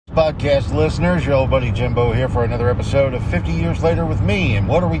Podcast listeners, your old buddy Jimbo here for another episode of 50 Years Later with me. And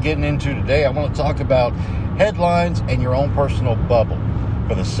what are we getting into today? I want to talk about headlines and your own personal bubble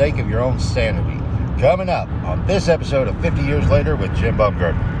for the sake of your own sanity. Coming up on this episode of 50 Years Later with Jim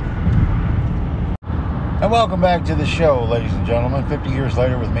Bumgardner. And welcome back to the show, ladies and gentlemen. 50 Years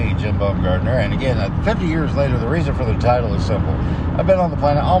Later with me, Jim Bumgardner. And again, 50 years later, the reason for the title is simple. I've been on the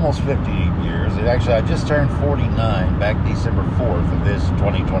planet almost 50 years. Actually, I just turned 49 back December 4th of this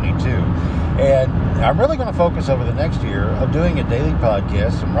 2022. And I'm really going to focus over the next year of doing a daily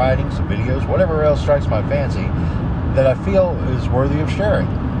podcast, some writing, some videos, whatever else strikes my fancy that I feel is worthy of sharing.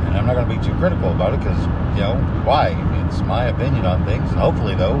 And I'm not going to be too critical about it because, why? It's my opinion on things. And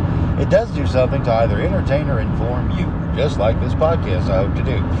hopefully, though, it does do something to either entertain or inform you, just like this podcast I hope to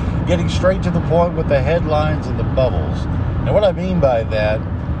do. Getting straight to the point with the headlines and the bubbles. Now, what I mean by that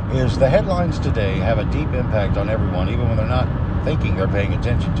is the headlines today have a deep impact on everyone, even when they're not thinking they're paying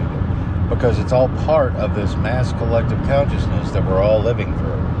attention to them, because it's all part of this mass collective consciousness that we're all living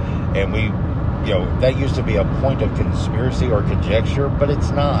through. And that used to be a point of conspiracy or conjecture, but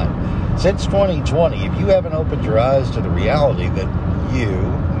it's not. Since 2020, if you haven't opened your eyes to the reality that you,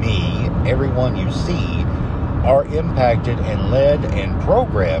 me, everyone you see are impacted and led and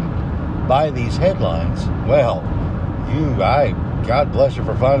programmed by these headlines, well, God bless you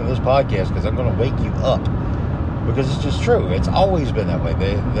for finding this podcast, because I'm going to wake you up. Because it's just true. It's always been that way.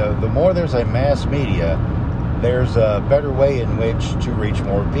 The more there's a mass media, there's a better way in which to reach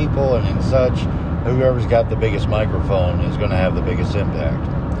more people, and in such, whoever's got the biggest microphone is going to have the biggest impact.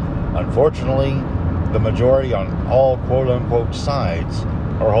 Unfortunately, the majority on all quote-unquote sides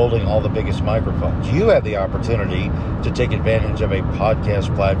are holding all the biggest microphones. You have the opportunity to take advantage of a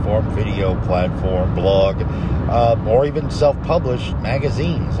podcast platform, video platform, blog, or even self-published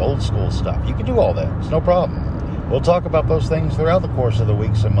magazines, old school stuff. You can do all that. It's no problem. We'll talk about those things throughout the course of the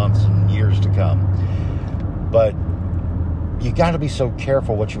weeks and months and years to come. But you got to be so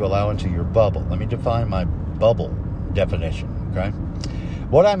careful what you allow into your bubble. Let me define my bubble definition, okay?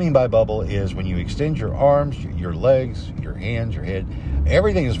 What I mean by bubble is when you extend your arms, your legs, your hands, your head,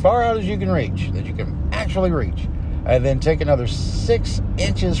 everything as far out as you can reach, that you can actually reach, and then take another 6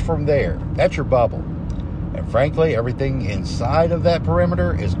 inches from there. That's your bubble. And frankly, everything inside of that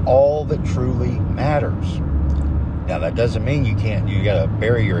perimeter is all that truly matters. Now, that doesn't mean you got to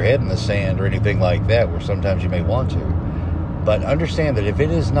bury your head in the sand or anything like that, where sometimes you may want to. But understand that if it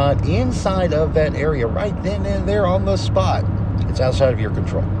is not inside of that area right then and there on the spot, it's outside of your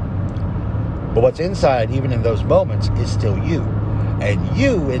control. But what's inside, even in those moments, is still you. And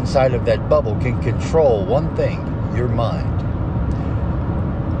you, inside of that bubble, can control one thing, your mind.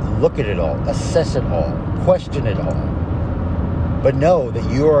 Look at it all, assess it all, question it all. But know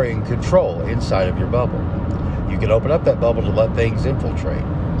that you are in control inside of your bubble. You can open up that bubble to let things infiltrate.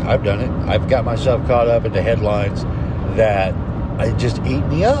 I've done it. I've got myself caught up into headlines that just eat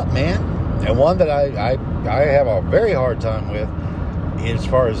me up, man. And one that I have a very hard time with, as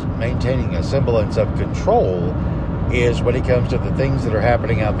far as maintaining a semblance of control, is when it comes to the things that are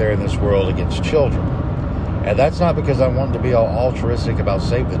happening out there in this world against children. And that's not because I want to be all altruistic about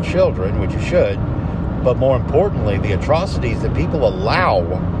save the children, which you should, but more importantly, the atrocities that people allow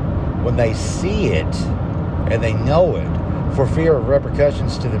when they see it and they know it for fear of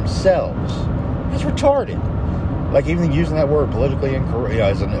repercussions to themselves. It's retarded. Like even using that word politically incorrect,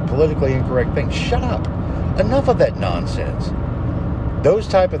 as a politically incorrect thing. Shut up. Enough of that nonsense. Those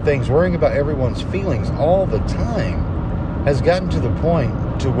type of things, worrying about everyone's feelings all the time, has gotten to the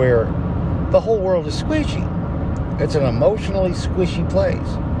point to where the whole world is squishy. It's an emotionally squishy place.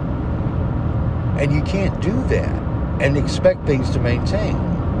 And you can't do that and expect things to maintain.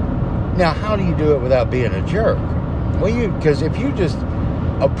 Now, how do you do it without being a jerk? Well, because if you just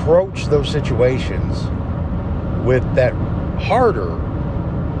approach those situations with that harder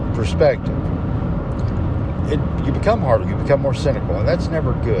perspective, you become harder, you become more cynical, and that's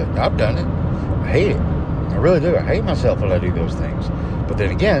never good. I've done it. I hate it. I really do. I hate myself when I do those things. But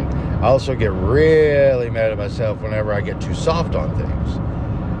then again, I also get really mad at myself whenever I get too soft on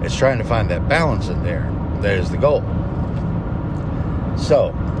things. It's trying to find that balance in there. That is the goal.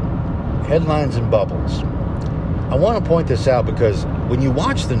 So, headlines and bubbles. I want to point this out because when you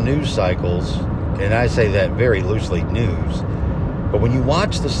watch the news cycles, and I say that very loosely, news, but when you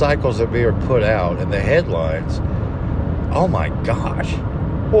watch the cycles that are put out and the headlines, oh my gosh,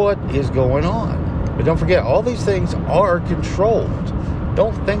 what is going on? But don't forget, all these things are controlled.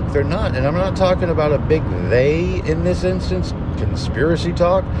 Don't think they're not. And I'm not talking about a big they in this instance, conspiracy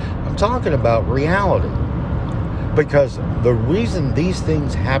talk. I'm talking about reality. Because the reason these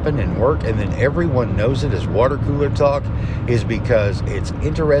things happen and work, and then everyone knows it as water cooler talk, is because it's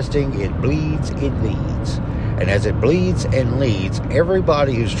interesting, it bleeds, it leads. And as it bleeds and leads,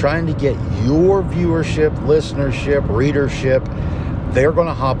 everybody who's trying to get your viewership, listenership, readership, they're going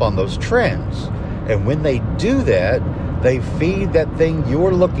to hop on those trends. And when they do that, they feed that thing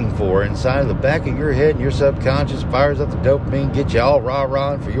you're looking for inside of the back of your head, and your subconscious fires up the dopamine, get you all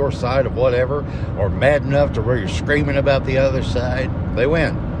rah-rahing for your side of whatever, or mad enough to where you're screaming about the other side. They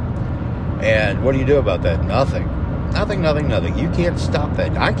win. And what do you do about that? Nothing. Nothing. You can't stop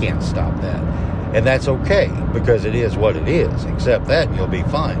that. I can't stop that. And that's okay, because it is what it is. Accept that and you'll be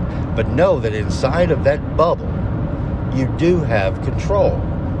fine. But know that inside of that bubble, you do have control.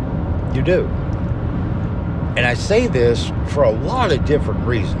 You do. And I say this for a lot of different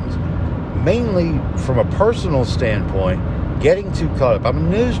reasons. Mainly from a personal standpoint, getting too caught up. I'm a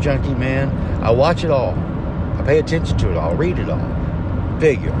news junkie, man. I watch it all. I pay attention to it all. Read it all.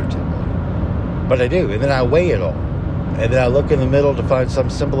 Figuratively. But I do. And then I weigh it all. And then I look in the middle to find some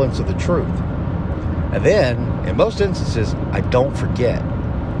semblance of the truth. And then, in most instances, I don't forget.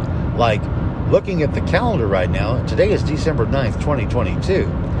 Like, looking at the calendar right now, today is December 9th, 2022.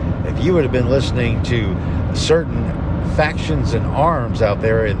 If you would have been listening to certain factions and arms out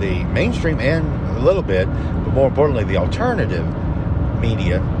there in the mainstream and a little bit, but more importantly, the alternative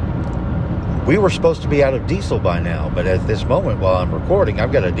media, we were supposed to be out of diesel by now. But at this moment, while I'm recording,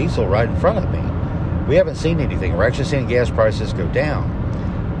 I've got a diesel right in front of me. We haven't seen anything. We're actually seeing gas prices go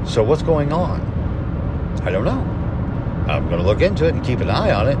down. So what's going on? I don't know. I'm going to look into it and keep an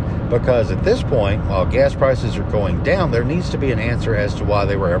eye on it, because at this point, while gas prices are going down, there needs to be an answer as to why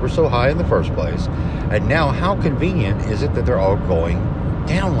they were ever so high in the first place. And now, how convenient is it that they're all going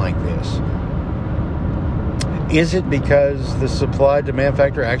down like this? Is it because the supply-demand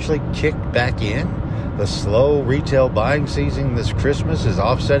factor actually kicked back in? The slow retail buying season this Christmas is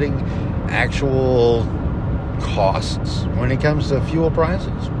offsetting actual costs when it comes to fuel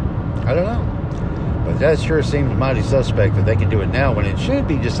prices? I don't know. But that sure seems mighty suspect that they can do it now when it should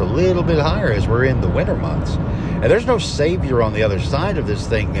be just a little bit higher as we're in the winter months. And there's no savior on the other side of this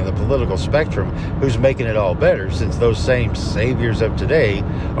thing in the political spectrum who's making it all better, since those same saviors of today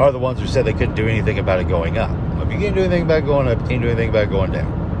are the ones who said they couldn't do anything about it going up. Well, if you can't do anything about going up, you can't do anything about going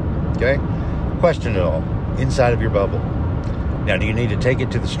down. Okay? Question it all inside of your bubble. Now, do you need to take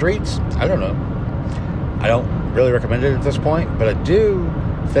it to the streets? I don't know. I don't really recommend it at this point, but I do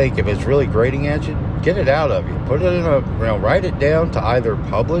think if it's really grating at you, get it out of you. Put it in write it down to either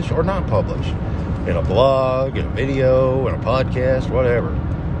publish or not publish. In a blog, in a video, in a podcast, whatever.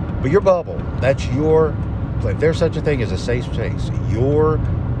 But your bubble, that's your, if there's such a thing as a safe space, your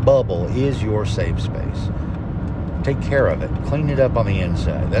bubble is your safe space. Take care of it. Clean it up on the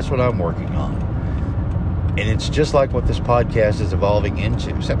inside. That's what I'm working on. And it's just like what this podcast is evolving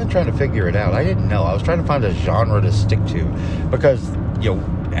into. So I've been trying to figure it out. I didn't know. I was trying to find a genre to stick to, because,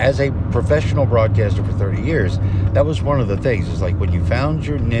 as a professional broadcaster for 30 years, that was one of the things. It's like when you found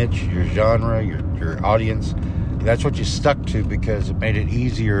your niche, your genre, your audience, that's what you stuck to, because it made it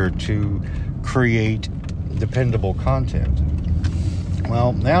easier to create dependable content.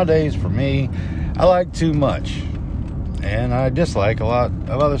 Well, nowadays for me, I like too much, and I dislike a lot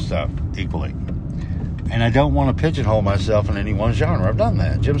of other stuff equally. And I don't want to pigeonhole myself in any one genre. I've done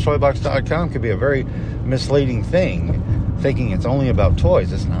that. JimSoybox.com could be a very misleading thing, thinking it's only about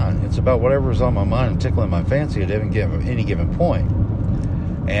toys. It's not. It's about whatever's on my mind and tickling my fancy at any given point.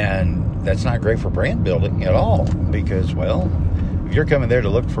 And that's not great for brand building at all, because, well, if you're coming there to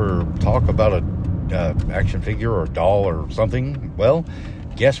look for talk about a action figure or a doll or something, well,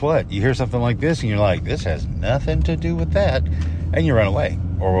 guess what? You hear something like this and you're like, this has nothing to do with that, and you run away.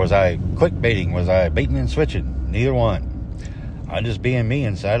 Or was I clickbaiting? Was I baiting and switching? Neither one. I'm just being me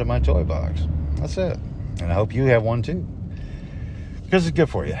inside of my toy box. That's it. And I hope you have one too, because it's good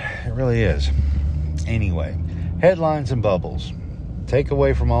for you. It really is. Anyway, headlines and bubbles.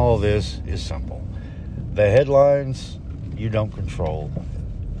 Takeaway from all of this is simple. The headlines you don't control,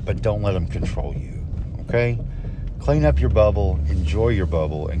 but don't let them control you. Okay? Clean up your bubble, enjoy your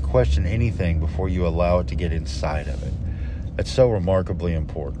bubble, and question anything before you allow it to get inside of it. That's so remarkably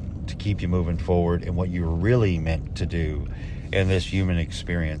important to keep you moving forward in what you're really meant to do in this human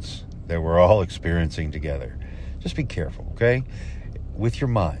experience that we're all experiencing together. Just be careful, okay? With your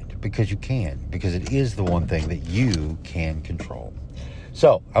mind, because you can, because it is the one thing that you can control.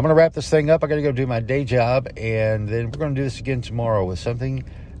 So, I'm going to wrap this thing up. I got to go do my day job, and then we're going to do this again tomorrow with something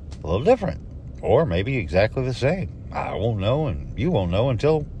a little different, or maybe exactly the same. I won't know, and you won't know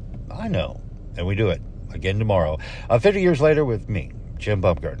until I know, and we do it again tomorrow. 50 years later with me, Jim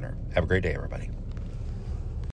Baumgartner. Have a great day, everybody.